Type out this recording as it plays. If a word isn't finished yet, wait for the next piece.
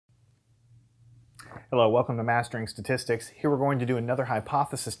Hello, welcome to Mastering Statistics. Here we're going to do another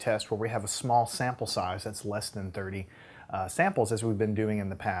hypothesis test where we have a small sample size that's less than 30 samples as we've been doing in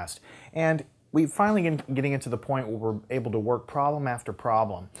the past. And we finally getting into the point where we're able to work problem after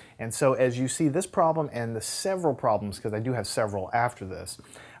problem. And so as you see this problem and the several problems, because I do have several after this,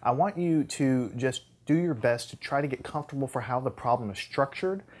 I want you to just do your best to try to get comfortable for how the problem is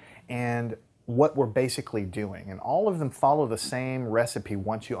structured and what we're basically doing. And all of them follow the same recipe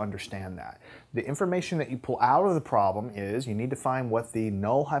once you understand that. The information that you pull out of the problem is you need to find what the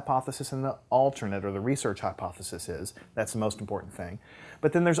null hypothesis and the alternate or the research hypothesis is. That's the most important thing.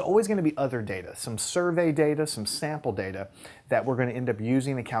 But then there's always going to be other data, some survey data, some sample data that we're going to end up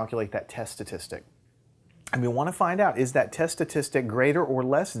using to calculate that test statistic. And we want to find out, is that test statistic greater or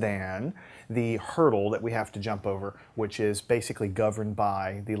less than the hurdle that we have to jump over, which is basically governed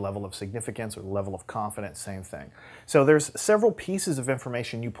by the level of significance or the level of confidence, same thing. So there's several pieces of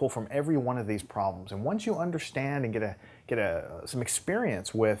information you pull from every one of these problems. And once you understand and get some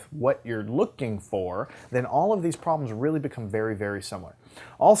experience with what you're looking for, then all of these problems really become very, very similar.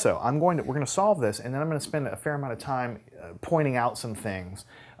 Also, we're going to solve this, and then I'm going to spend a fair amount of time pointing out some things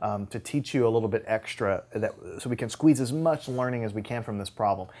to teach you a little bit extra so we can squeeze as much learning as we can from this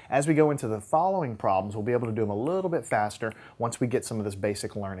problem. As we go into the following problems, we'll be able to do them a little bit faster once we get some of this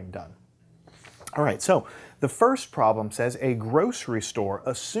basic learning done. All right, so the first problem says a grocery store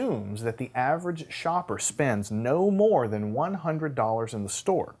assumes that the average shopper spends no more than $100 in the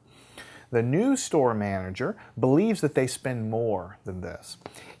store. The new store manager believes that they spend more than this.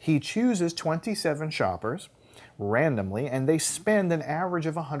 He chooses 27 shoppers randomly, and they spend an average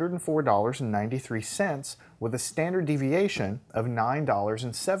of $104.93 with a standard deviation of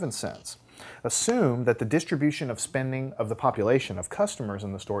 $9.07. Assume that the distribution of spending of the population of customers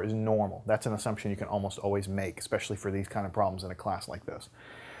in the store is normal. That's an assumption you can almost always make, especially for these kind of problems in a class like this.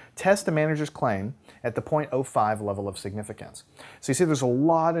 Test the manager's claim at the 0.05 level of significance. So you see there's a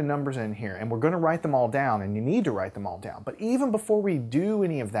lot of numbers in here, and we're going to write them all down, and you need to write them all down. But even before we do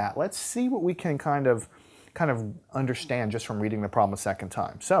any of that, let's see what we can kind of understand just from reading the problem a second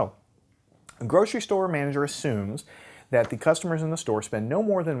time. So, a grocery store manager assumes that the customers in the store spend no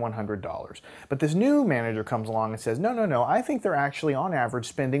more than $100. But this new manager comes along and says, no, I think they're actually on average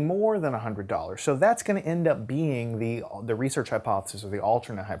spending more than $100. So that's going to end up being the research hypothesis or the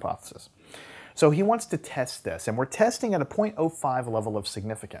alternate hypothesis. So he wants to test this, and we're testing at a 0.05 level of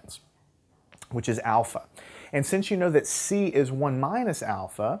significance, which is alpha. And since you know that C is 1 minus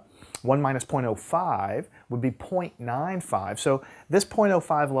alpha, 1 minus 0.05 would be 0.95. So this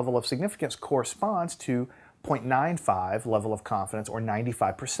 0.05 level of significance corresponds to 0.95 level of confidence or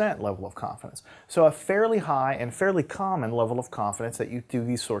 95% level of confidence. So a fairly high and fairly common level of confidence that you do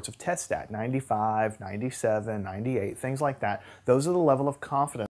these sorts of tests at, 95, 97, 98, things like that. Those are the level of confidence